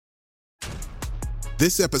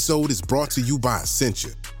This episode is brought to you by Essentia.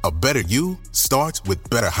 A better you starts with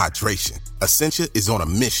better hydration. Essentia is on a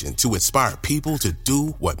mission to inspire people to do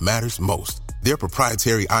what matters most. Their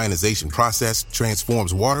proprietary ionization process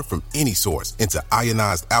transforms water from any source into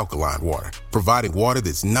ionized alkaline water, providing water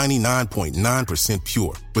that's 99.9%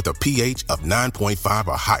 pure with a pH of 9.5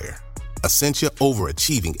 or higher. Essentia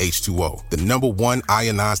overachieving H2O, the #1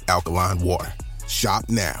 ionized alkaline water. Shop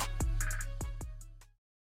now.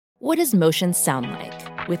 What does motion sound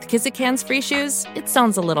like? With Kizikans free shoes, it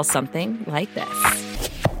sounds a little something like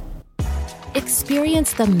this.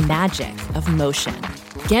 Experience the magic of motion.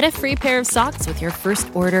 Get a free pair of socks with your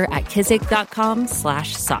first order at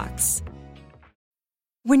kizik.com/socks.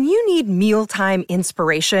 When you need mealtime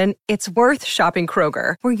inspiration, it's worth shopping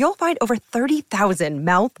Kroger, where you'll find over 30,000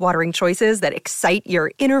 mouth-watering choices that excite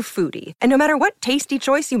your inner foodie. And no matter what tasty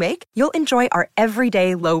choice you make, you'll enjoy our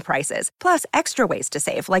everyday low prices, plus extra ways to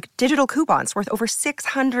save, like digital coupons worth over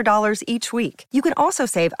 $600 each week. You can also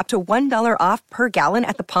save up to $1 off per gallon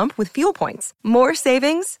at the pump with fuel points. More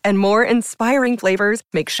savings and more inspiring flavors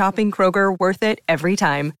make shopping Kroger worth it every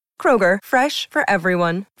time. Kroger, fresh for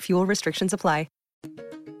everyone. Fuel restrictions apply.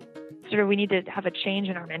 Sort of, we need to have a change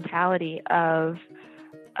in our mentality of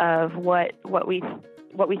what we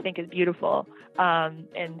think is beautiful, and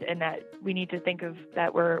that we need to think of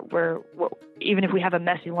that we're even if we have a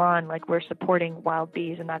messy lawn, like we're supporting wild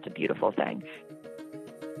bees, and that's a beautiful thing.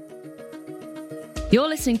 You're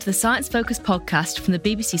listening to the Science Focus podcast from the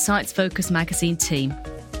BBC Science Focus magazine team.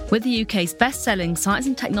 We're the UK's best-selling science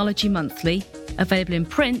and technology monthly, available in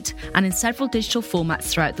print and in several digital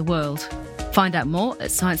formats throughout the world. Find out more at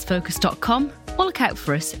sciencefocus.com or look out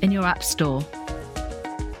for us in your app store.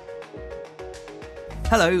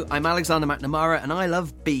 Hello, I'm Alexander McNamara and I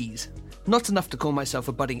love bees. Not enough to call myself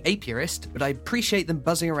a budding apiarist, but I appreciate them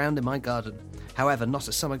buzzing around in my garden. However, not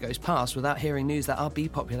a summer goes past without hearing news that our bee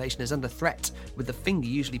population is under threat, with the finger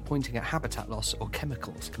usually pointing at habitat loss or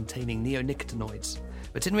chemicals containing neonicotinoids.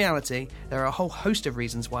 But in reality, there are a whole host of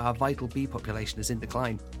reasons why our vital bee population is in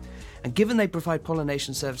decline. And given they provide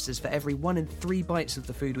pollination services for every 1 in 3 bites of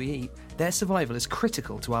the food we eat, their survival is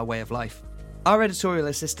critical to our way of life. Our editorial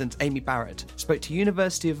assistant, Amy Barrett, spoke to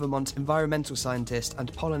University of Vermont environmental scientist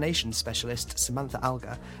and pollination specialist Samantha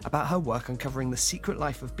Alger about her work uncovering the secret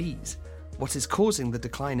life of bees, what is causing the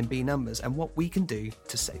decline in bee numbers, and what we can do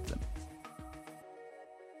to save them.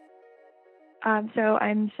 So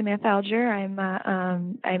I'm Samantha Alger. I'm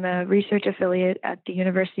a research affiliate at the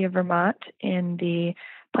University of Vermont in the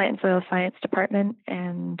Plant and Soil Science Department,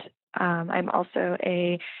 and I'm also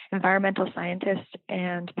a environmental scientist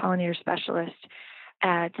and pollinator specialist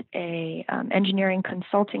at a engineering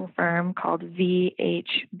consulting firm called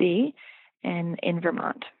VHB in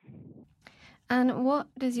Vermont. And what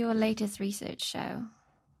does your latest research show?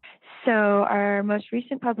 So our most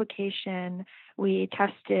recent publication, we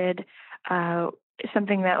tested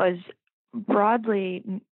something that was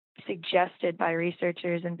broadly suggested by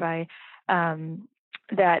researchers and by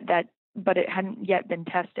but it hadn't yet been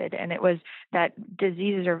tested, and it was that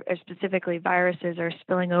diseases or specifically viruses are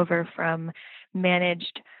spilling over from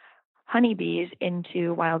managed honeybees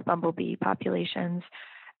into wild bumblebee populations.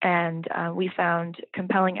 And we found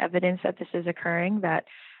compelling evidence that this is occurring, that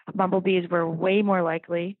bumblebees were way more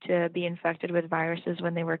likely to be infected with viruses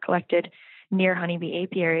when they were collected near honeybee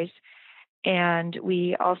apiaries. And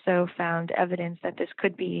we also found evidence that this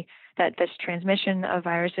transmission of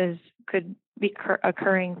viruses could be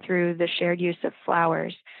occurring through the shared use of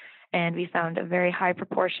flowers. And we found a very high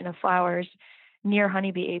proportion of flowers near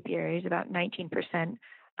honeybee apiaries, about 19%,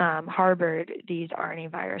 harbored these RNA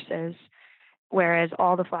viruses, whereas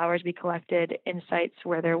all the flowers we collected in sites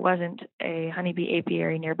where there wasn't a honeybee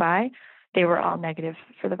apiary nearby, they were all negative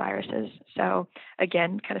for the viruses. So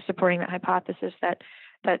again, kind of supporting that hypothesis that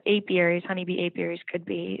apiaries, honeybee apiaries, could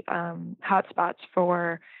be hotspots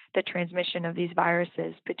for the transmission of these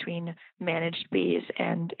viruses between managed bees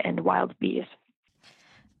and wild bees.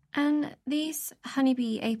 And these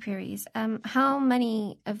honeybee apiaries, how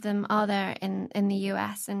many of them are there in the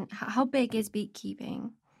US, and how big is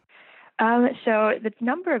beekeeping? So the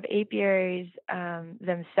number of apiaries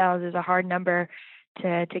themselves is a hard number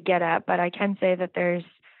to get at, but I can say that there's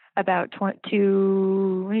about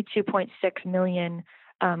 2.6 million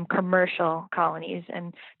commercial colonies,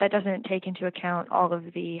 and that doesn't take into account all of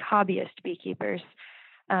the hobbyist beekeepers.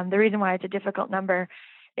 The reason why it's a difficult number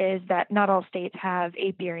is that not all states have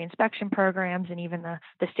apiary inspection programs, and even the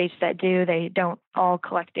states that do, they don't all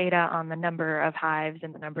collect data on the number of hives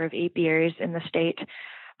and the number of apiaries in the state.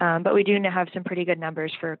 But we do have some pretty good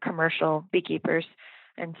numbers for commercial beekeepers,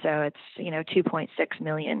 and so it's 2.6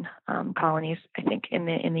 million colonies, I think, in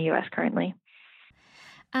the U.S. currently.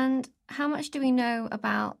 And how much do we know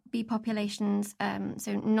about bee populations,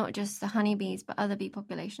 so not just the honeybees, but other bee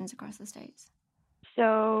populations across the states?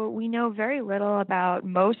 So we know very little about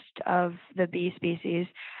most of the bee species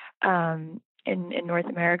in North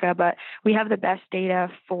America, but we have the best data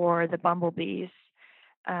for the bumblebees,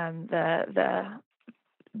 the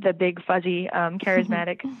big fuzzy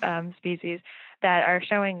charismatic species that are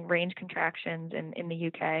showing range contractions in the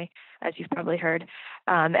UK, as you've probably heard,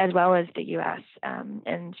 as well as the US.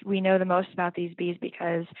 And we know the most about these bees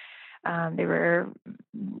because they were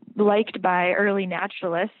liked by early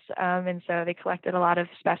naturalists, and so they collected a lot of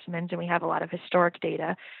specimens, and we have a lot of historic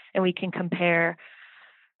data, and we can compare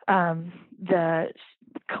the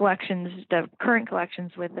current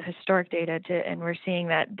collections with the historic data, and we're seeing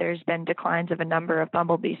that there's been declines of a number of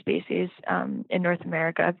bumblebee species in North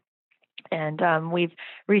America. And we've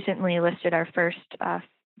recently listed our first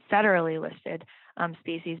federally listed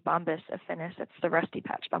species, Bombus affinis. It's the rusty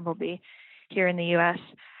patch bumblebee here in the U.S.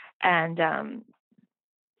 And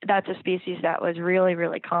that's a species that was really,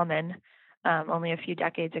 really common only a few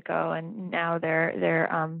decades ago, and now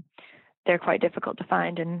they're quite difficult to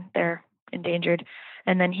find, and they're endangered.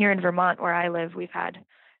 And then here in Vermont, where I live, we've had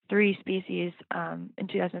 3 species in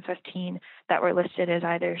 2015 that were listed as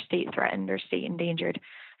either state threatened or state endangered.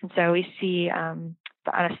 And so we see on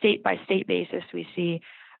a state by state basis, we see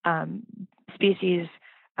species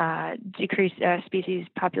species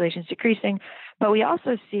populations decreasing, but we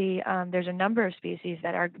also see there's a number of species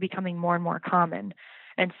that are becoming more and more common.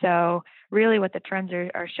 And so really what the trends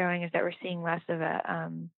are showing is that we're seeing less of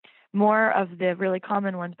more of the really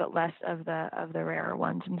common ones, but less of the rarer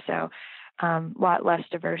ones. And so a lot less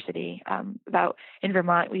diversity. In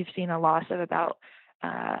Vermont, we've seen a loss of about,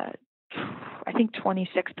 I think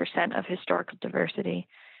 26% of historical diversity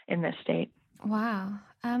in this state. Wow.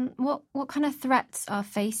 What kind of threats are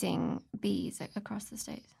facing bees across the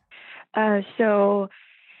state? So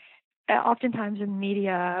oftentimes in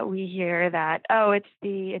media we hear that,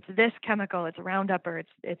 it's this chemical, it's Roundup, or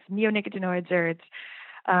it's neonicotinoids, or it's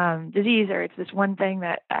disease, or it's this one thing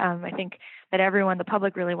that I think that the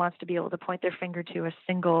public really wants to be able to point their finger to a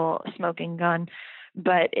single smoking gun.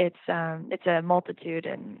 But it's a multitude,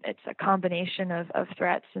 and it's a combination of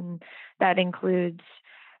threats, and that includes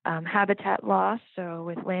habitat loss. So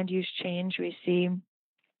with land use change, we see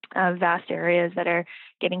vast areas that are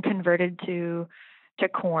getting converted to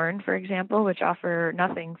corn, for example, which offer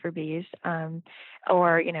nothing for bees,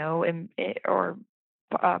 or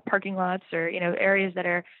parking lots, or areas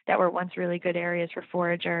that were once really good areas for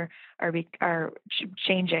forage are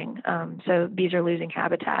changing. So bees are losing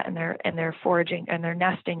habitat, and they're foraging, and they're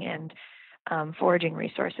nesting and foraging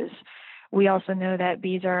resources. We also know that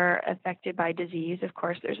bees are affected by disease. Of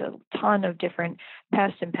course, there's a ton of different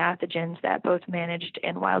pests and pathogens that both managed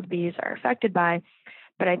and wild bees are affected by.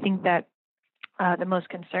 But I think that the most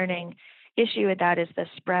concerning issue with that is the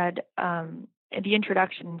spread, the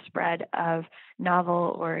introduction and spread of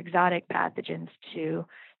novel or exotic pathogens to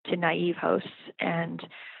naive hosts. And,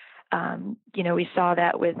 we saw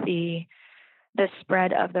that with the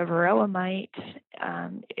spread of the varroa mite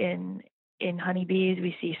in honeybees.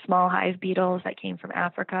 We see small hive beetles that came from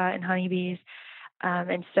Africa in honeybees.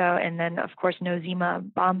 And then of course, Nosema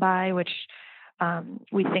bombi, which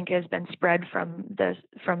we think has been spread from the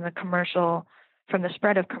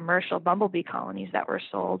spread of commercial bumblebee colonies that were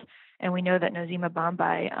sold. And we know that Nosema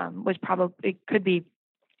bombi could be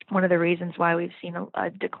one of the reasons why we've seen a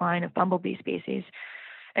decline of bumblebee species.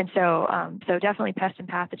 And so definitely pests and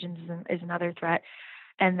pathogens is another threat.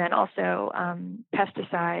 And then also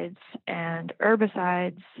pesticides and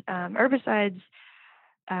herbicides.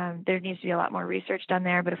 There needs to be a lot more research done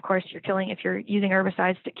there. But of course, if you're using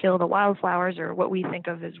herbicides to kill the wildflowers, or what we think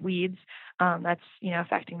of as weeds, that's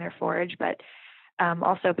affecting their forage. But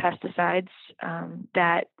also pesticides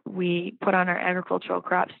that we put on our agricultural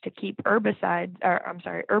crops to keep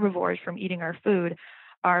herbivores from eating our food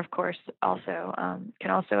are, of course, also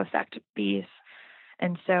can also affect bees.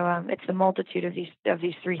 And so it's a multitude of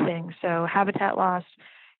these 3 things. So habitat loss,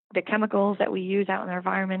 the chemicals that we use out in our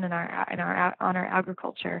environment and on our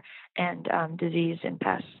agriculture, and disease and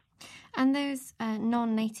pests. And those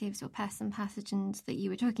non-natives or pests and pathogens that you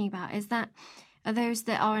were talking about, are those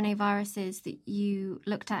the RNA viruses that you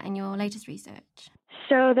looked at in your latest research?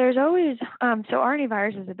 So there's always RNA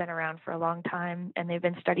viruses have been around for a long time, and they've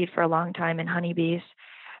been studied for a long time in honeybees.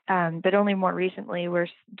 But only more recently we're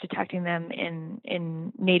detecting them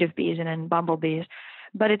in native bees and in bumblebees.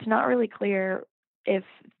 But it's not really clear if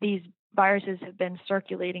these viruses have been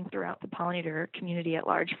circulating throughout the pollinator community at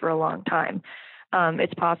large for a long time.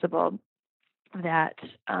 It's possible that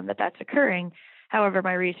that's occurring. However,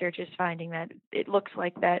 my research is finding that it looks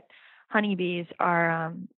like that honeybees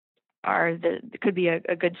could be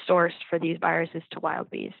a good source for these viruses to wild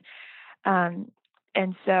bees.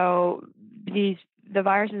 And so the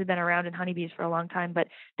viruses have been around in honeybees for a long time, but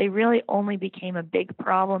they really only became a big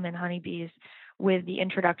problem in honeybees with the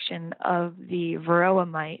introduction of the varroa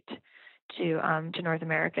mite to North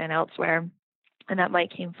America and elsewhere. And that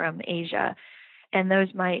mite came from Asia. And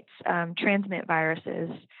those mites transmit viruses,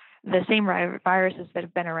 the same viruses that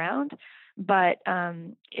have been around, but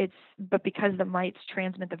because the mites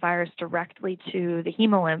transmit the virus directly to the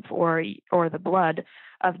hemolymph or the blood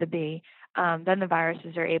of the bee, then the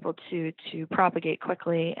viruses are able to propagate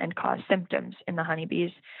quickly and cause symptoms in the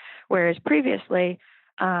honeybees. Whereas previously,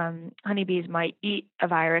 honeybees might eat a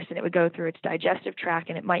virus and it would go through its digestive tract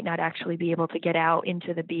and it might not actually be able to get out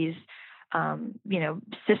into the bee's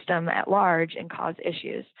system at large and cause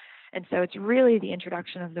issues. And so it's really the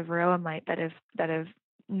introduction of the varroa mite that have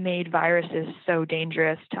made viruses so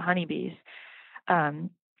dangerous to honeybees.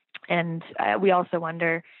 And we also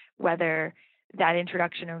wonder whether that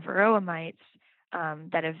introduction of varroa mites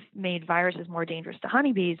that have made viruses more dangerous to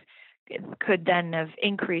honeybees could then have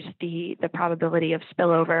increased the probability of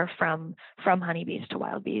spillover from honeybees to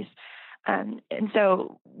wild bees. And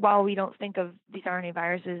so while we don't think of these RNA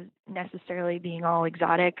viruses necessarily being all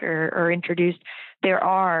exotic or introduced, there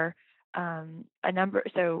are a number.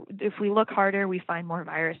 So if we look harder, we find more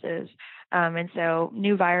viruses. And so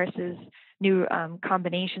new viruses, new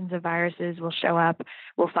combinations of viruses will show up.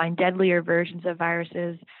 We'll find deadlier versions of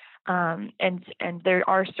viruses. And there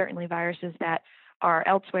are certainly viruses that are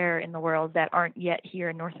elsewhere in the world that aren't yet here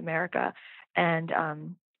in North America. And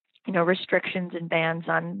restrictions and bans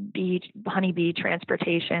on honeybee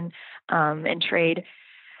transportation and trade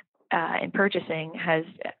and purchasing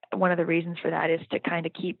one of the reasons for that is to kind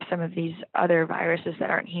of keep some of these other viruses that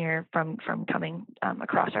aren't here from coming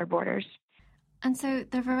across our borders. And so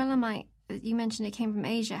the varroa mite, you mentioned it came from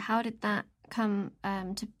Asia. How did that come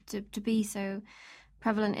to be so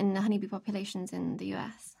prevalent in the honeybee populations in the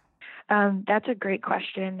US? That's a great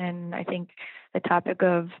question, and I think the topic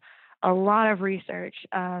of a lot of research,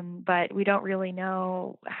 but we don't really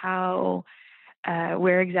know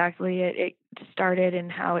where exactly it started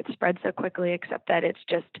and how it spread so quickly, except that it's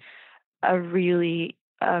just a really,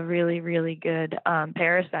 really good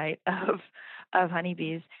parasite of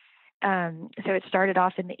honeybees. So it started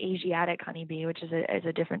off in the Asiatic honeybee, which is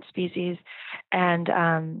a different species, and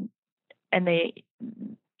they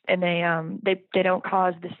don't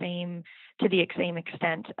cause the same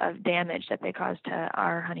extent of damage that they cause to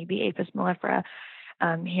our honeybee Apis mellifera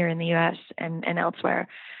here in the U.S. and elsewhere.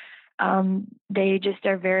 They just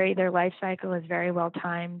are their life cycle is very well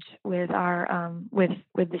timed with our with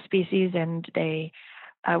the species, and I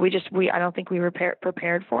don't think we were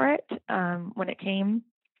prepared for it when it came.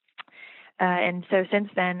 And so since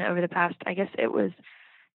then, over the past, I guess it was,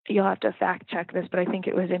 you'll have to fact check this, but I think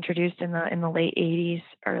it was introduced in the late 80s,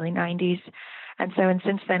 early 90s. And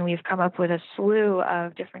since then, we've come up with a slew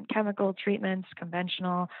of different chemical treatments,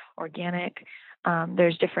 conventional, organic.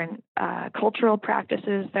 There's different cultural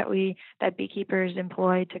practices that beekeepers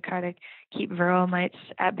employ to kind of keep varroa mites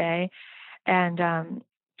at bay. And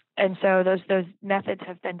so those methods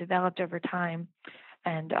have been developed over time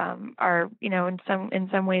and are, in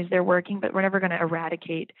some ways they're working, but we're never going to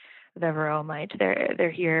eradicate the varroa mite. They're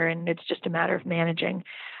here, and it's just a matter of managing.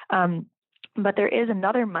 But there is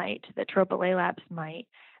another mite, the Tropolaelaps mite,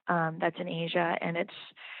 that's in Asia, and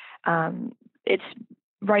it's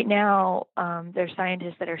right now there's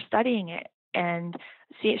scientists that are studying it and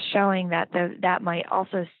it's showing that that mite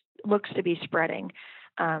also looks to be spreading.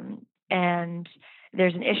 And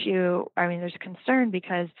there's an issue. There's concern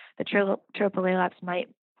because the Tropolaelaps mite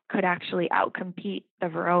could actually outcompete the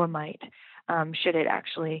varroa mite should it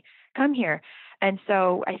actually come here. And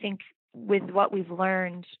so I think with what we've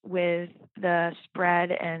learned with the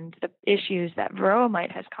spread and the issues that the varroa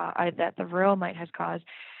mite has caused,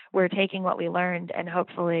 we're taking what we learned and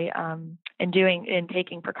hopefully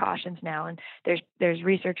taking precautions now. And there's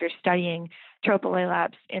researchers studying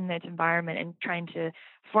Tropolaelaps in its environment and trying to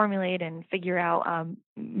formulate and figure out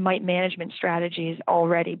mite management strategies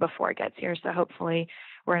already before it gets here. So hopefully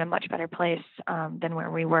we're in a much better place than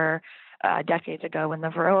where we were decades ago when the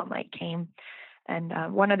varroa mite came.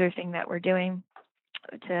 And one other thing that we're doing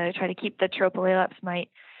to try to keep the Tropolaelaps mite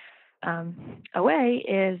away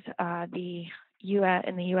is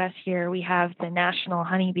in the U.S. here, we have the National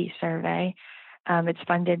Honeybee Survey. It's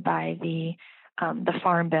funded by the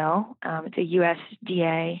Farm Bill. It's a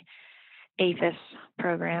USDA APHIS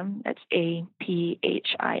program. That's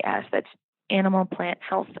APHIS. That's Animal Plant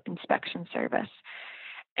Health Inspection Service.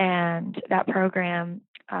 And that program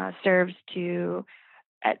serves to,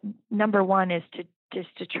 number one, is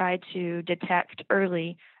to try to detect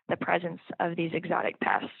early the presence of these exotic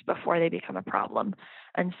pests before they become a problem.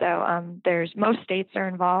 And so most states are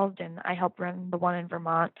involved, and I help run the one in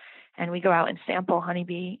Vermont, and we go out and sample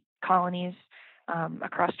honeybee colonies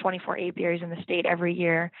across 24 apiaries in the state every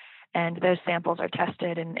year, and those samples are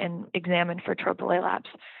tested and examined for tropicolaps.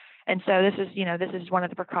 And so this is one of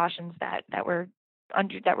the precautions that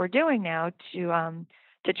we're doing now to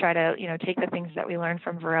try to take the things that we learned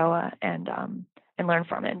from Varroa and learn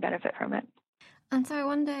from it and benefit from it. And so I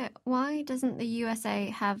wonder, why doesn't the USA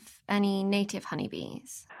have any native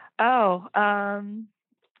honeybees? Oh,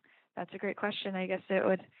 that's a great question. I guess it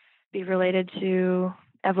would be related to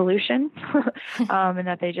evolution, and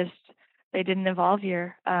that they didn't evolve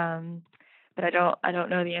here. But I don't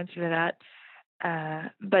know the answer to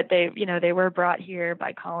that. But they were brought here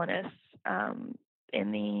by colonists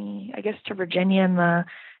to Virginia in the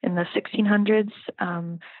 1600s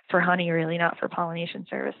for honey, really, not for pollination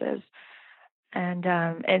services. And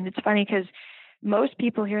it's funny because most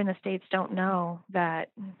people here in the States don't know that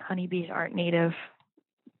honeybees aren't native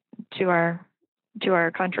to our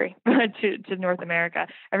country, to North America.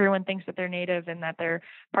 Everyone thinks that they're native and that they're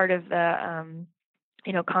part of the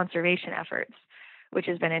conservation efforts, which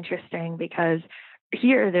has been interesting because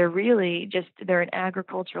here they're an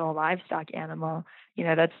agricultural livestock animal.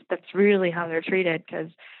 That's really how they're treated, because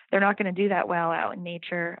they're not going to do that well out in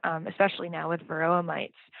nature, especially now with varroa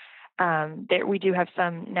mites. We do have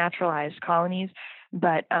some naturalized colonies,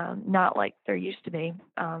 but not like there used to be.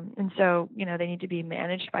 And so, they need to be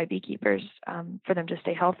managed by beekeepers for them to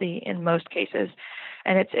stay healthy in most cases.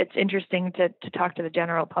 And it's interesting to talk to the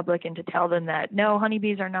general public and to tell them that no,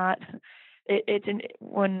 honeybees are not.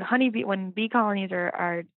 When bee colonies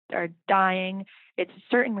are dying, it's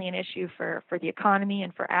certainly an issue for the economy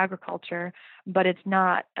and for agriculture, but it's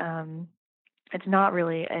not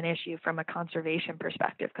really an issue from a conservation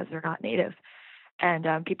perspective because they're not native.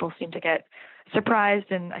 And people seem to get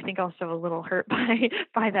surprised and I think also a little hurt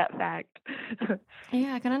by that fact.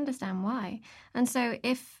 Yeah, I can understand why. And so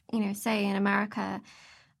if, say in America,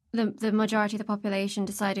 the majority of the population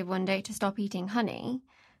decided one day to stop eating honey,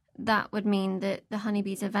 that would mean that the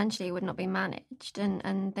honeybees eventually would not be managed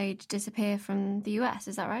and they'd disappear from the US.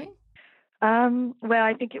 Is that right? Well,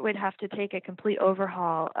 I think it would have to take a complete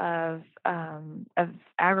overhaul of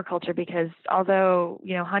agriculture, because although,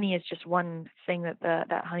 honey is just one thing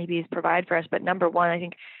that honeybees provide for us, but number one, I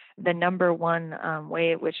think the number one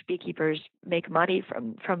way in which beekeepers make money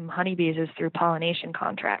from honeybees is through pollination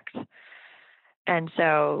contracts. And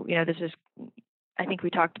so, I think we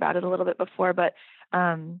talked about it a little bit before, but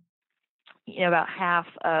about half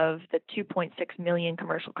of the 2.6 million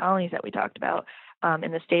commercial colonies that we talked about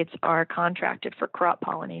in the States are contracted for crop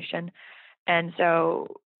pollination. And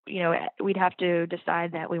so, we'd have to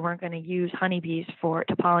decide that we weren't going to use honeybees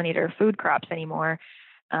to pollinate our food crops anymore.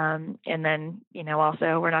 And then,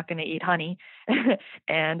 also we're not going to eat honey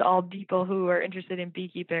and all people who are interested in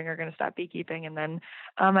beekeeping are going to stop beekeeping. And then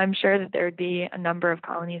I'm sure that there would be a number of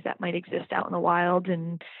colonies that might exist out in the wild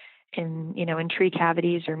and in tree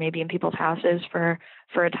cavities or maybe in people's houses for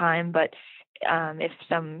a time. But if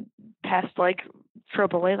some pest like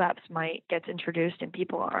tropicolaps gets introduced and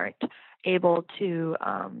people aren't able to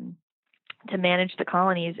manage the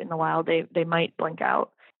colonies in the wild, they might blink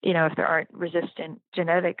out, if there aren't resistant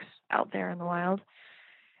genetics out there in the wild.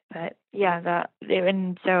 But yeah,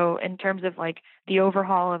 and so in terms of like the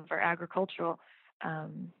overhaul of our agricultural,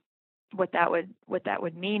 what that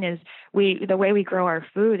would mean is the way we grow our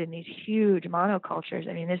food in these huge monocultures.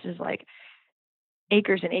 I mean, this is like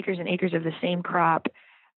acres and acres and acres of the same crop,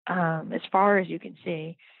 as far as you can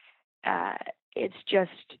see. It's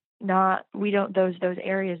just not. Those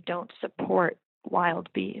areas don't support wild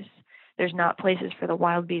bees. There's not places for the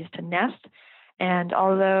wild bees to nest. And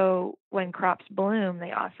although when crops bloom,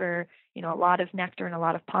 they offer, a lot of nectar and a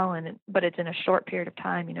lot of pollen, but it's in a short period of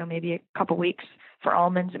time, maybe a couple weeks. For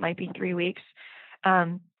almonds, it might be 3 weeks.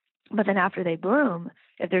 But then after they bloom,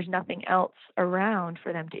 if there's nothing else around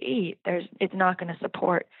for them to eat, it's not going to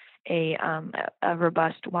support a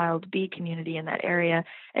robust wild bee community in that area.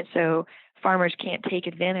 And so farmers can't take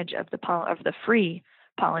advantage of the free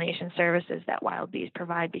pollination services that wild bees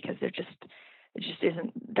provide because it just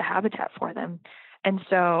isn't the habitat for them. And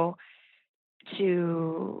so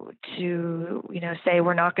to say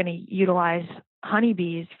we're not going to utilize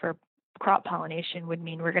honeybees for crop pollination would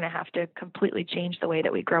mean we're going to have to completely change the way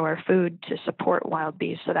that we grow our food to support wild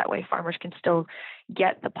bees, so that way farmers can still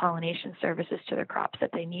get the pollination services to their crops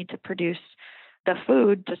that they need to produce the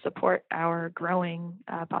food to support our growing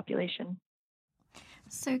population.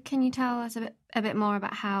 So can you tell us a bit more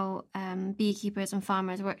about how beekeepers and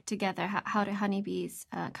farmers work together? How do honeybees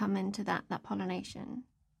come into that pollination?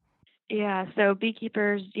 Yeah, so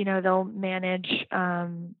beekeepers, they'll manage,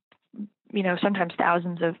 sometimes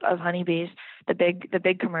thousands of honeybees, the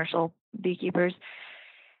big commercial beekeepers,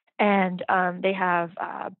 and they have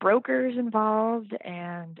brokers involved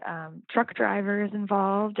and truck drivers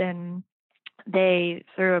involved, and they,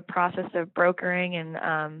 through a process of brokering,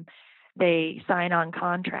 and they sign on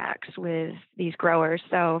contracts with these growers.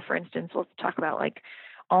 So, for instance, let's talk about like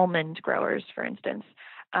almond growers, for instance.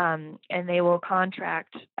 And they will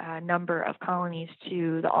contract a number of colonies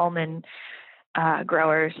to the almond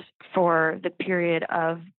growers for the period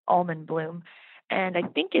of almond bloom, and I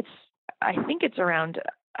think it's around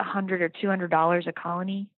 $100 or $200 a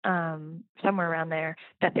colony, somewhere around there,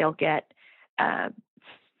 that they'll get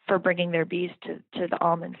for bringing their bees to the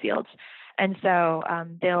almond fields. And so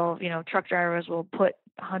they'll, truck drivers will put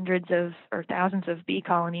hundreds of or thousands of bee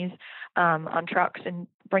colonies on trucks and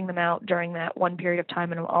bring them out during that one period of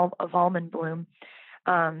time of almond bloom.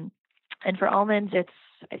 And for almonds,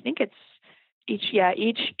 each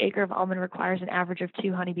acre of almond requires an average of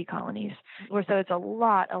 2 honeybee colonies. So it's a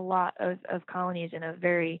lot of colonies in a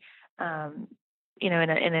very, in an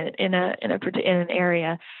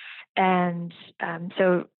area. And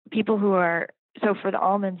so for the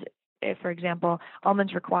almonds, for example,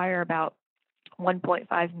 almonds require about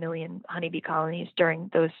 1.5 million honeybee colonies during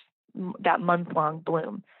that month-long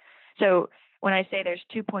bloom. So when I say there's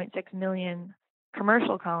 2.6 million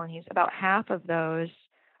commercial colonies, about half of those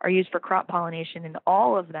are used for crop pollination, and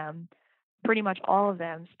pretty much all of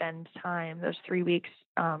them spend time, those 3 weeks,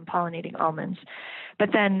 pollinating almonds.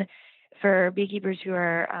 But then for beekeepers who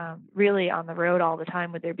are really on the road all the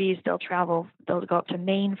time with their bees, they'll go up to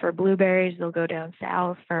Maine for blueberries, they'll go down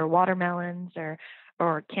south for watermelons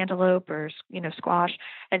or cantaloupe or squash,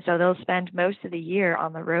 and so they'll spend most of the year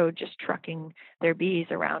on the road just trucking their bees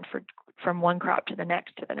around from one crop to the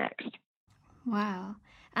next. Wow.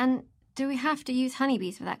 And do we have to use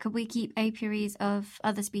honeybees for that? Could we keep apiaries of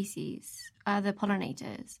other species, other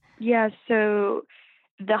pollinators? Yeah, so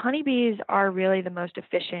the honeybees are really the most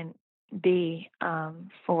efficient bee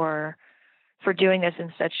for doing this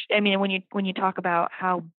and such. I mean, when you talk about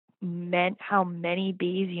how many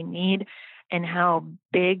bees you need and how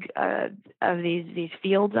big of these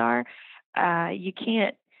fields are, you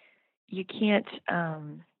can't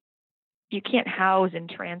house and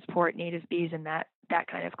transport native bees in that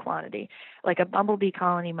kind of quantity. Like a bumblebee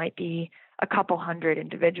colony might be a couple hundred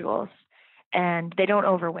individuals, and they don't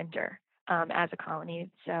overwinter as a colony.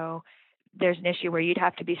 So there's an issue where you'd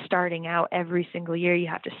have to be starting out every single year. You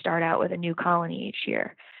have to start out with a new colony each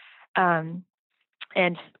year. And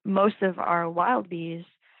most of our wild bees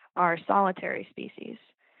are solitary species.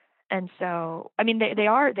 And so, I mean, they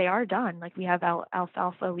are done. Like we have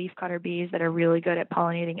alfalfa leafcutter bees that are really good at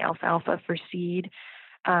pollinating alfalfa for seed.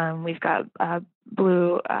 We've got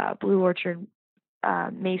blue orchard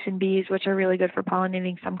mason bees, which are really good for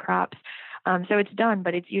pollinating some crops. So it's done,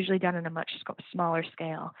 but it's usually done in a much smaller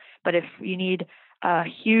scale. But if you need a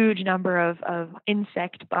huge number of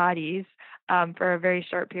insect bodies for a very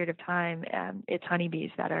short period of time, it's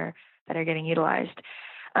honeybees that are getting utilized.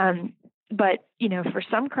 But for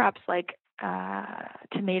some crops like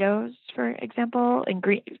tomatoes, for example, and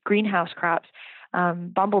greenhouse crops,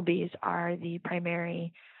 bumblebees are the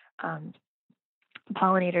primary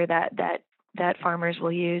pollinator that farmers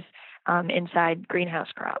will use inside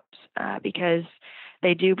greenhouse crops because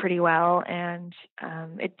they do pretty well, and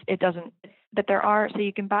it doesn't. But so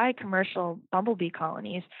you can buy commercial bumblebee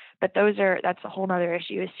colonies, but that's a whole other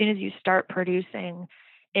issue. As soon as you start producing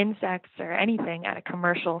insects or anything at a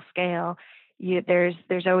commercial scale,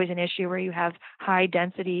 there's always an issue where you have high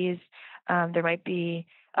densities. There might be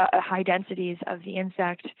high densities of the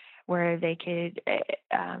insect where they could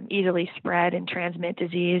easily spread and transmit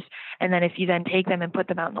disease. And then if you then take them and put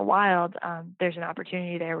them out in the wild, there's an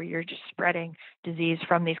opportunity there where you're just spreading disease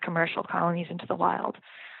from these commercial colonies into the wild.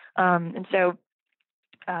 And so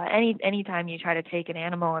anytime you try to take an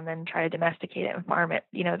animal and then try to domesticate it and farm it,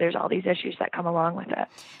 there's all these issues that come along with it.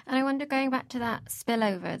 And I wonder, going back to that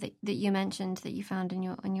spillover that you mentioned that you found in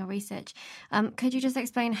your research, could you just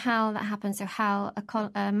explain how that happens? So how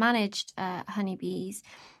managed honeybees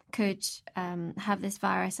could have this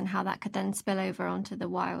virus and how that could then spill over onto the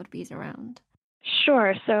wild bees around?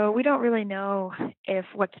 Sure. So we don't really know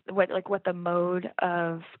what the mode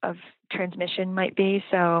of transmission might be.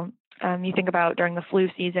 So you think about during the flu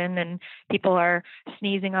season and people are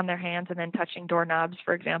sneezing on their hands and then touching doorknobs,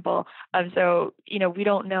 for example. So, we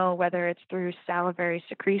don't know whether it's through salivary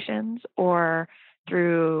secretions or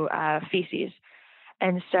through feces.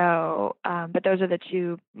 And so, but those are the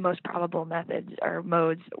two most probable methods or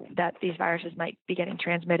modes that these viruses might be getting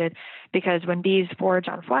transmitted, because when bees forage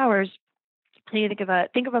on flowers, you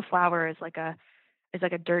think of a flower as like a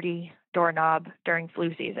dirty doorknob during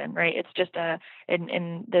flu season, right? It's just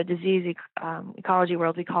in the disease ecology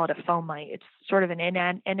world, we call it a foam mite. It's sort of an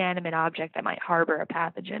inanimate object that might harbor a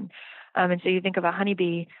pathogen. And so you think of a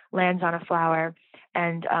honeybee lands on a flower,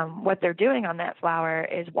 and what they're doing on that flower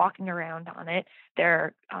is walking around on it.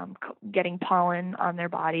 They're getting pollen on their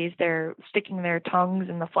bodies. They're sticking their tongues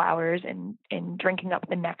in the flowers and drinking up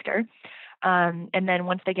the nectar. And then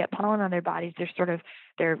once they get pollen on their bodies,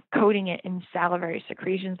 they're coating it in salivary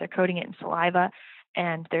secretions. They're coating it in saliva,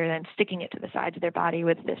 and they're then sticking it to the sides of their body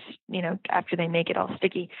with this, after they make it all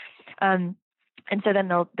sticky. And so then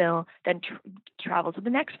they'll travel to the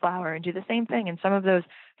next flower and do the same thing. And some of those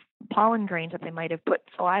pollen grains that they might have put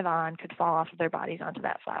saliva on could fall off of their bodies onto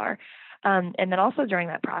that flower. And then also during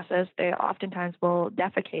that process, they oftentimes will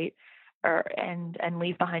defecate and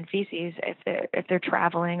leave behind feces. If they're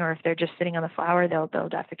traveling or if they're just sitting on the flower, they'll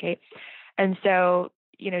defecate. And so,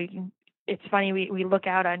 it's funny, we look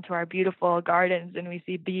out onto our beautiful gardens and we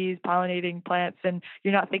see bees pollinating plants, and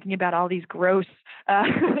you're not thinking about all these gross,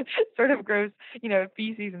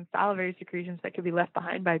 feces and salivary secretions that could be left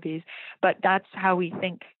behind by bees. But that's how we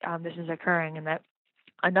think this is occurring, and that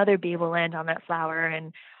another bee will land on that flower,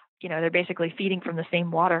 and they're basically feeding from the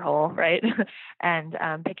same water hole, right? and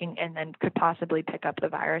then could possibly pick up the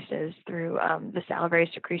viruses through the salivary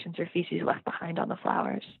secretions or feces left behind on the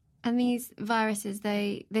flowers. And these viruses,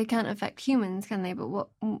 they can't affect humans, can they? But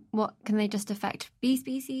what can they just affect bee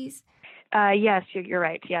species? Yes, you're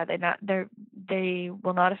right. Yeah, they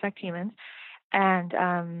will not affect humans.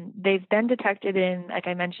 And they've been detected in, like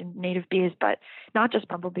I mentioned, native bees, but not just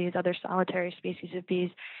bumblebees, other solitary species of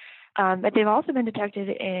bees. But they've also been detected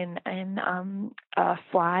in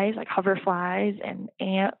flies, like hoverflies and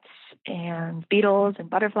ants and beetles and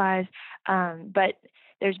butterflies. But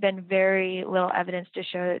there's been very little evidence to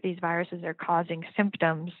show that these viruses are causing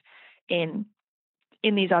symptoms in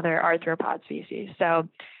these other arthropod species. So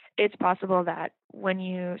it's possible that when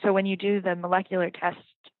you do the molecular test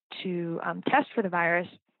to test for the virus,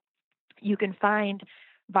 you can find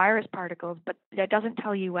virus particles, but that doesn't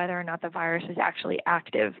tell you whether or not the virus is actually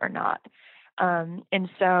active or not. And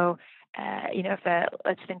so,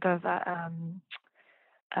 let's think of a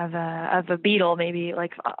beetle, maybe a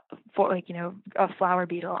flower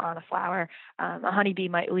beetle on a flower. A honeybee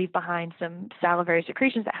might leave behind some salivary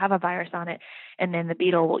secretions that have a virus on it, and then the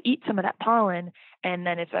beetle will eat some of that pollen. And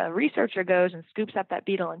then if a researcher goes and scoops up that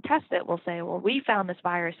beetle and tests it, we'll say, well, we found this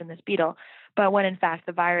virus in this beetle. But when in fact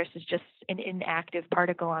the virus is just an inactive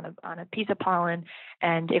particle on a piece of pollen,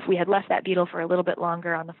 and if we had left that beetle for a little bit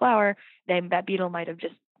longer on the flower, then that beetle might have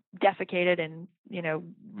just defecated and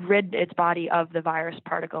rid its body of the virus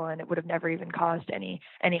particle, and it would have never even caused any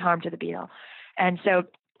harm to the beetle. And so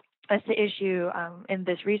that's the issue in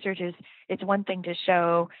this research. Is it's one thing to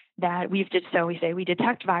show that we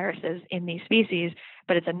detect viruses in these species,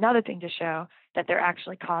 but it's another thing to show that they're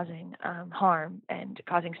actually causing harm and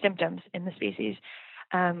causing symptoms in the species.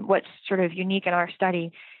 What's sort of unique in our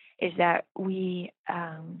study is that we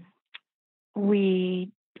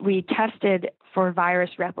tested for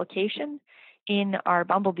virus replication in our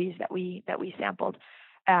bumblebees that we sampled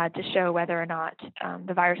to show whether or not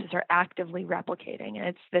the viruses are actively replicating. And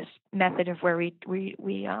it's this method of where we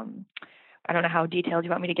I don't know how detailed you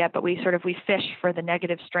want me to get, but we fish for the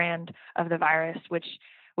negative strand of the virus, which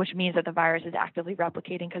means that the virus is actively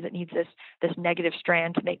replicating because it needs this negative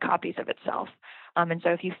strand to make copies of itself. And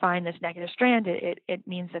so if you find this negative strand, it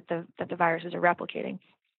means that the viruses are replicating.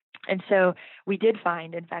 And so we did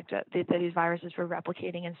find, in fact, that these viruses were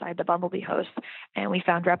replicating inside the bumblebee host, and we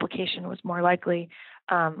found replication was more likely,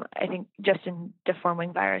 I think, just in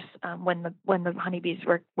deforming virus when the honeybees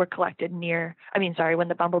were collected when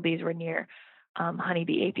the bumblebees were near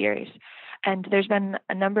honeybee apiaries. And there's been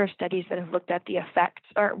a number of studies that have looked at the effects,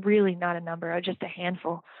 or really not a number, just a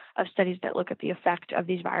handful of studies that look at the effect of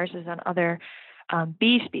these viruses on other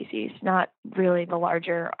bee species, not really the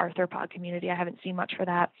larger arthropod community. I haven't seen much for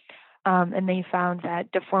that. And they found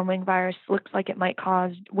that deforming virus looks like it might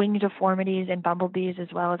cause wing deformities in bumblebees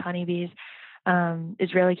as well as honeybees.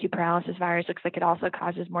 Israeli Q paralysis virus looks like it also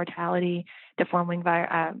causes mortality,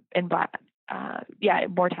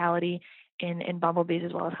 mortality in bumblebees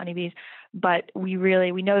as well as honeybees. But we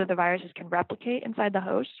know that the viruses can replicate inside the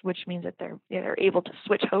host, which means that they're able to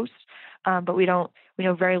switch hosts. But we know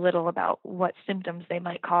very little about what symptoms they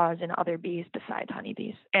might cause in other bees besides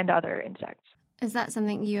honeybees and other insects. Is that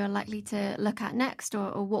something you're likely to look at next,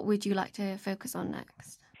 or what would you like to focus on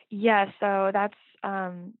next? Yeah, so that's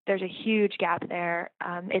there's a huge gap there.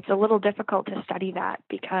 It's a little difficult to study that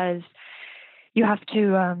because you have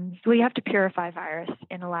to purify virus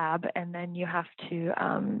in a lab, and then you have to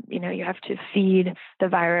feed the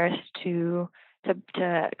virus to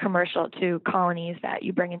colonies that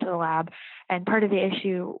you bring into the lab. And part of the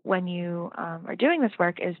issue when you are doing this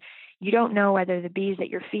work is you don't know whether the bees that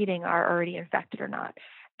you're feeding are already infected or not.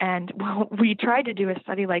 And we tried to do a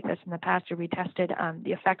study like this in the past where we tested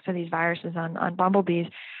the effects of these viruses on bumblebees.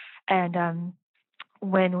 And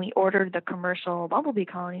when we ordered the commercial bumblebee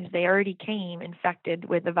colonies, they already came infected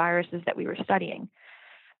with the viruses that we were studying.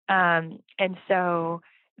 And so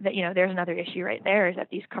there's another issue right there, is that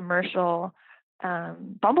these commercial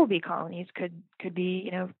bumblebee colonies could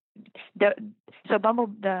be, the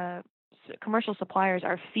commercial suppliers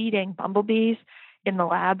are feeding bumblebees in the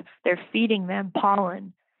lab. They're feeding them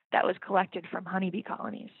pollen that was collected from honeybee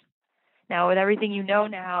colonies. Now, with everything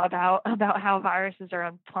now about how viruses are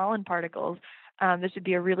on pollen particles, this would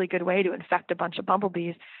be a really good way to infect a bunch of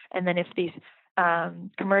bumblebees. And then if these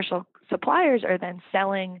commercial suppliers are then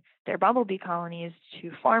selling their bumblebee colonies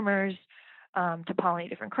to farmers to pollinate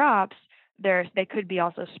different crops, they could be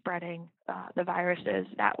also spreading the viruses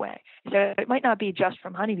that way. So it might not be just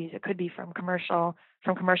from honeybees; it could be from commercial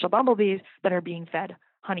bumblebees that are being fed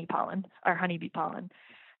honey pollen or honeybee pollen.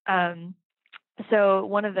 So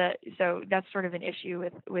that's sort of an issue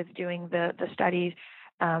with doing the studies.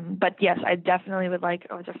 But yes, I definitely would like,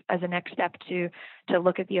 as a next step, to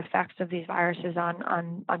look at the effects of these viruses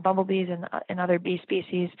on bumblebees and other bee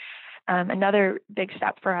species. Another big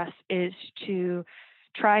step for us is to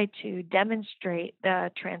try to demonstrate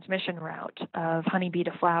the transmission route of honeybee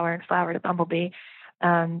to flower and flower to bumblebee,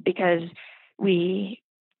 because the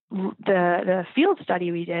field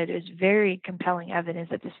study we did is very compelling evidence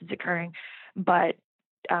that this is occurring. But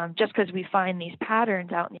just because we find these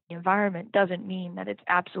patterns out in the environment doesn't mean that it's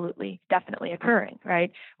definitely occurring,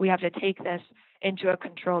 right? We have to take this into a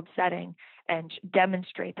controlled setting and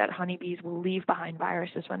demonstrate that honeybees will leave behind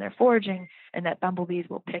viruses when they're foraging, and that bumblebees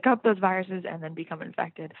will pick up those viruses and then become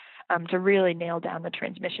infected, to really nail down the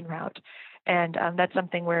transmission route. And that's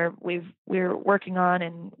something we're working on,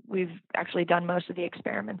 and we've actually done most of the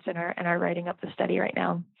experiments and are writing up the study right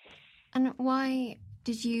now. And why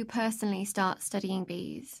did you personally start studying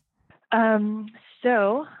bees?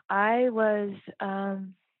 So I was, I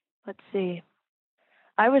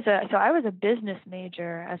was a business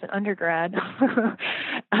major as an undergrad,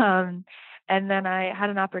 and then I had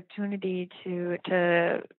an opportunity to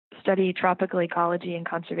study tropical ecology and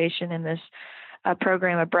conservation in this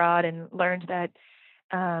program abroad, and learned that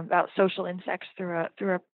about social insects through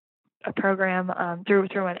a program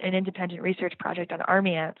through an independent research project on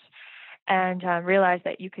army ants. And realized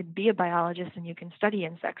that you could be a biologist and you can study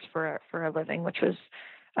insects for a living, which was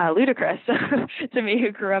ludicrous to me,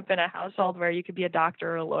 who grew up in a household where you could be a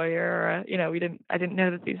doctor or a lawyer, or I didn't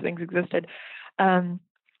know that these things existed. And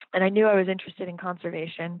I knew I was interested in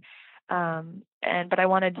conservation, but I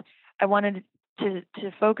wanted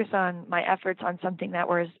to focus on my efforts on something that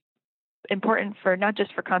was important for not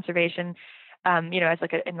just for conservation, as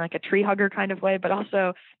in a tree hugger kind of way, but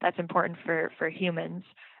also that's important for humans.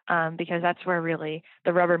 Because that's where really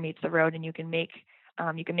the rubber meets the road, and you can make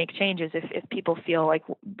changes if people feel like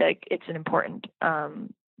it's an important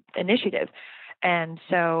initiative. And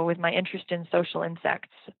so, with my interest in social insects,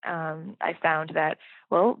 I found that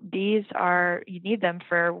bees you need them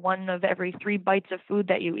for 1 of every 3 bites of food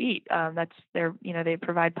that you eat. They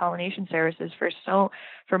provide pollination services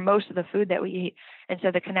for most of the food that we eat. And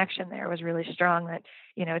so the connection there was really strong. That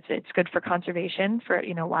it's good for conservation, for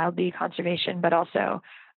wild bee conservation, but also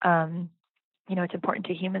it's important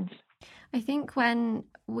to humans. I think when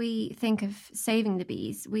we think of saving the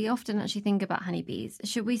bees, we often actually think about honeybees.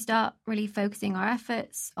 Should we start really focusing our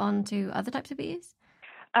efforts onto other types of bees?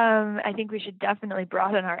 I think we should definitely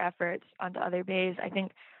broaden our efforts onto other bees. I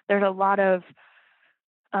think there's a lot of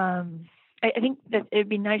I think that it'd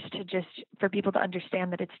be nice for people to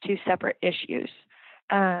understand that it's 2 separate issues.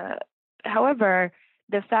 However,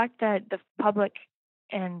 the fact that the public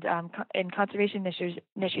and conservation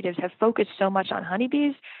initiatives have focused so much on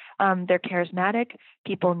honeybees. They're charismatic.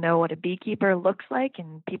 People know what a beekeeper looks like,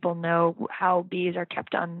 and people know how bees are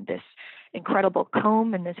kept on this incredible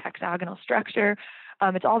comb and this hexagonal structure.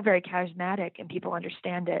 It's all very charismatic, and people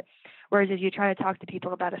understand it. Whereas if you try to talk to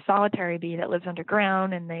people about a solitary bee that lives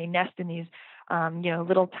underground and they nest in these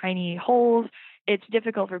little tiny holes, it's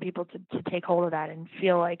difficult for people to take hold of that and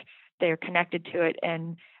feel like they're connected to it,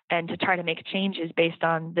 and to try to make changes based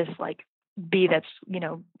on this bee that's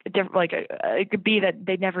different, a bee that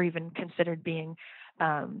they never even considered being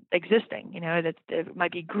existing. That it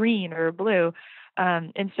might be green or blue,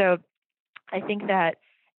 and so I think that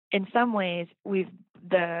in some ways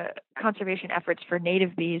the conservation efforts for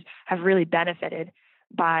native bees have really benefited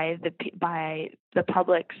by the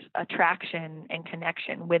public's attraction and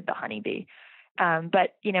connection with the honeybee.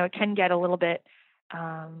 But it can get a little bit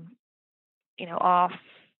off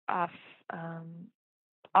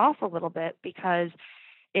a little bit, because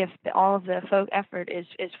if all of the effort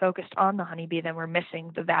is focused on the honeybee, then we're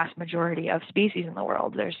missing the vast majority of species in the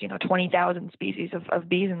world. There's 20,000 species of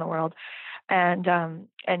bees in the world, and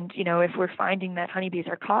if we're finding that honeybees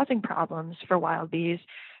are causing problems for wild bees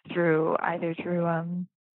through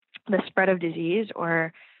the spread of disease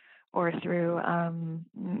or through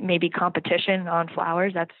maybe competition on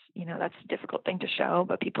flowers, that's a difficult thing to show,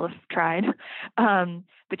 but people have tried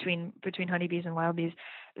between honeybees and wild bees.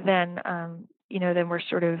 Then we're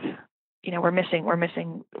sort of we're missing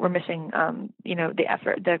the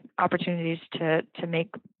effort, the opportunities to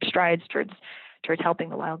make strides towards helping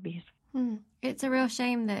the wild bees. It's a real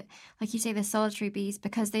shame that, like you say, the solitary bees,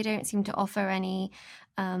 because they don't seem to offer any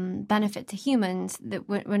benefit to humans, that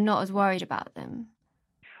we're not as worried about them.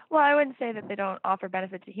 Well, I wouldn't say that they don't offer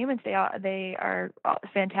benefit to humans. They are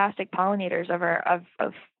fantastic pollinators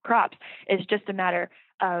of crops. It's just a matter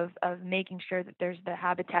of making sure that there's the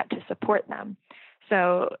habitat to support them.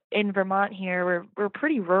 So in Vermont here, we're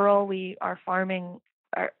pretty rural. Our farming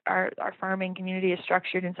community is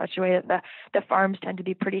structured in such a way that the farms tend to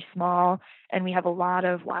be pretty small, and we have a lot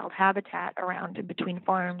of wild habitat around in between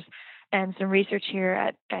farms. And some research here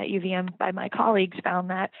at UVM by my colleagues found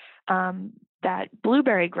that that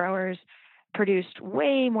blueberry growers produced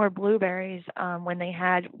way more blueberries when they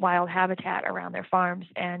had wild habitat around their farms,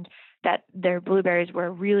 and that their blueberries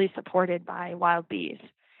were really supported by wild bees.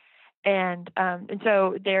 And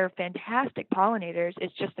so they're fantastic pollinators.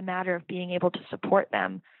 It's just a matter of being able to support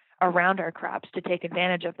them around our crops to take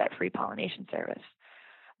advantage of that free pollination service.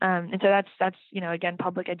 And so that's again,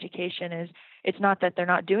 public education is, it's not that they're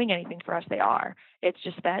not doing anything for us. They are. It's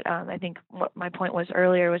just that I think what my point was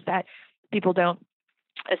earlier was that people don't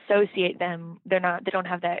associate them. They don't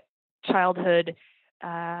have that childhood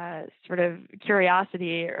sort of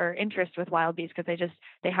curiosity or interest with wild bees, because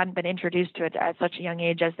they hadn't been introduced to it at such a young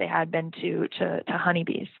age as they had been to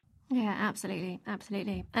honeybees. Yeah, absolutely.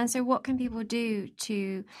 And so what can people do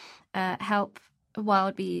to help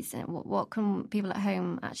wild bees, and what can people at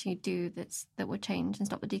home actually do that would change and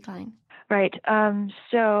stop the decline? Right.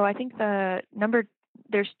 So I think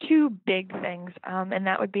there's two big things, and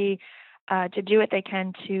that would be to do what they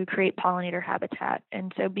can to create pollinator habitat.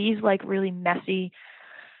 And so bees like really messy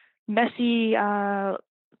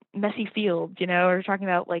fields. We're talking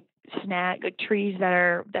about like trees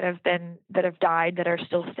that have died, that are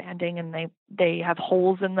still standing, and they have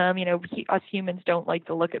holes in them. Us humans don't like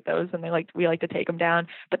to look at those, and we like to take them down.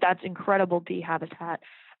 But that's incredible bee habitat.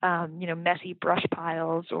 Messy brush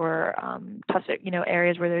piles or tussock,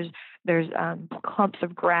 areas where there's clumps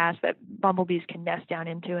of grass that bumblebees can nest down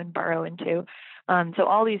into and burrow into. So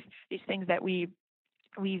all these things that we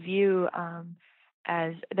view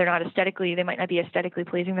as they might not be aesthetically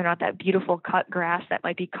pleasing. They're not that beautiful cut grass that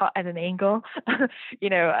might be cut at an angle.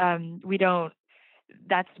 We don't.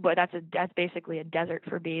 That's basically a desert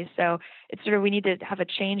for bees. So it's sort of, we need to have a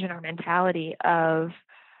change in our mentality of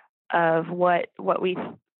what we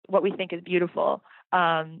think is beautiful,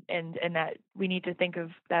 and that we need to think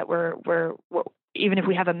of that we're even if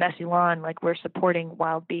we have a messy lawn, like, we're supporting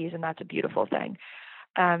wild bees, and that's a beautiful thing.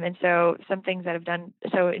 And so some things that have done,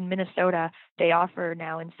 so in Minnesota, they offer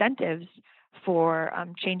now incentives for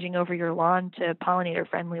changing over your lawn to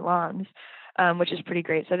pollinator-friendly lawns, which is pretty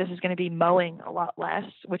great. So this is going to be mowing a lot less,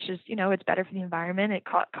 which is, it's better for the environment. It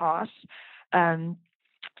costs. You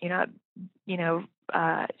don't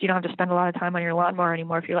have to spend a lot of time on your lawnmower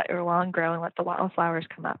anymore if you let your lawn grow and let the wildflowers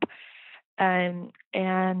come up. And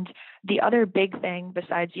the other big thing,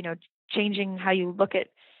 besides, changing how you look at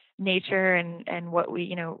nature and what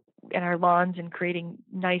we, in our lawns, and creating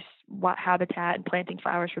nice habitat and planting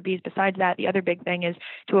flowers for bees. Besides that, the other big thing is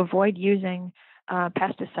to avoid using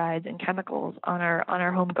pesticides and chemicals on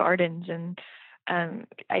our home gardens. And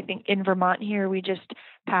I think in Vermont here, we just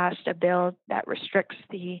passed a bill that restricts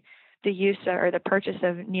the use or the purchase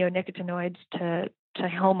of neonicotinoids to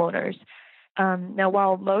homeowners. Now,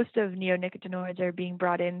 while most of neonicotinoids are being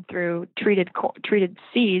brought in through treated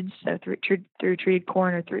seeds, so through treated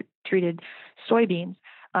corn or through treated soybeans,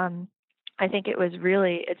 I think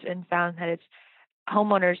it's been found that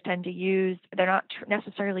homeowners tend to use, they're not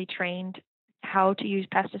necessarily trained how to use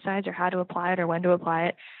pesticides or how to apply it or when to apply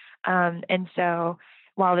it. And so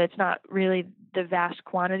while it's not really the vast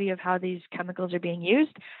quantity of how these chemicals are being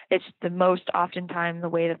used, it's the most oftentimes the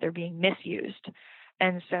way that they're being misused.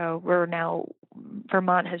 And so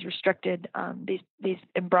Vermont has restricted these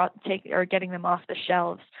and getting them off the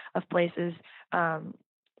shelves of places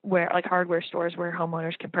where, like hardware stores, where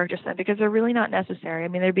homeowners can purchase them, because they're really not necessary. I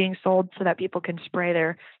mean, they're being sold so that people can spray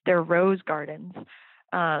their rose gardens,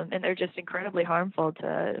 and they're just incredibly harmful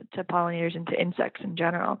to pollinators and to insects in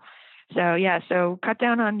general. So cut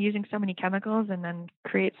down on using so many chemicals, and then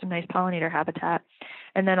create some nice pollinator habitat.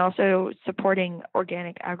 And then also supporting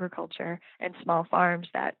organic agriculture and small farms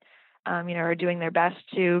that, are doing their best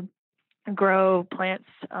to grow plants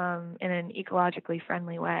in an ecologically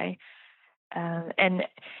friendly way. And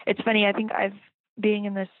it's funny, I think being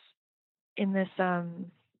in this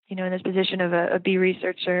position of a bee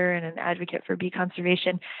researcher and an advocate for bee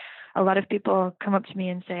conservation, a lot of people come up to me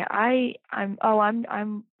and say, I'm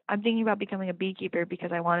thinking about becoming a beekeeper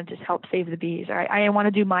because I want to just help save the bees, or I want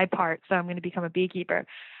to do my part, so I'm going to become a beekeeper.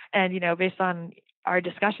 And, based on our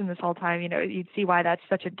discussion this whole time, you'd see why that's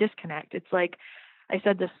such a disconnect. It's like, I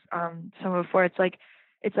said this somewhere before, it's like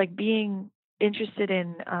being interested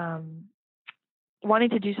in wanting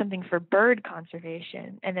to do something for bird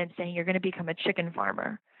conservation and then saying you're going to become a chicken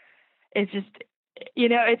farmer. It's just,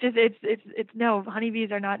 it's no,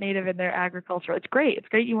 honeybees are not native in their agriculture. It's great. It's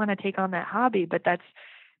great you want to take on that hobby, but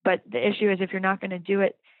the issue is, if you're not going to do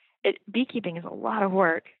it, beekeeping is a lot of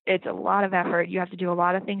work. It's a lot of effort. You have to do a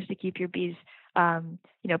lot of things to keep your bees,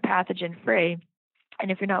 pathogen free.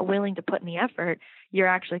 And if you're not willing to put in the effort, you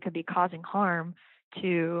actually could be causing harm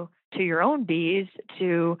to your own bees,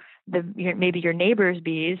 to maybe your neighbor's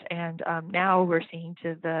bees, and now we're seeing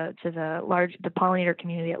to the pollinator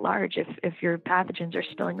community at large if your pathogens are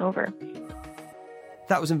spilling over.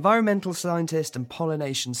 That was environmental scientist and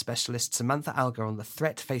pollination specialist Samantha Alger on the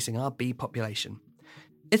threat facing our bee population.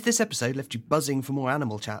 If this episode left you buzzing for more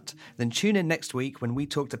animal chat, then tune in next week when we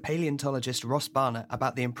talk to paleontologist Ross Barnett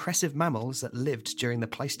about the impressive mammals that lived during the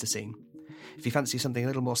Pleistocene. If you fancy something a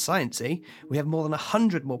little more sciencey, we have more than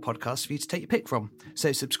 100 more podcasts for you to take your pick from.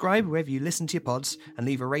 So subscribe wherever you listen to your pods and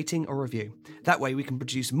leave a rating or review. That way we can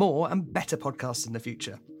produce more and better podcasts in the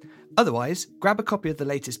future. Otherwise, grab a copy of the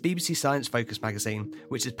latest BBC Science Focus magazine,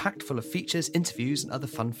 which is packed full of features, interviews and other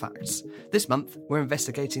fun facts. This month, we're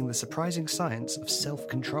investigating the surprising science of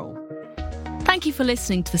self-control. Thank you for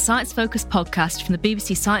listening to the Science Focus podcast from the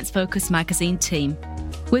BBC Science Focus magazine team.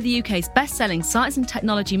 We're the UK's best-selling science and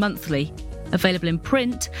technology monthly, available in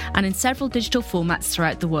print and in several digital formats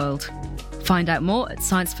throughout the world. Find out more at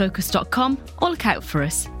sciencefocus.com or look out for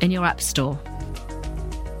us in your app store.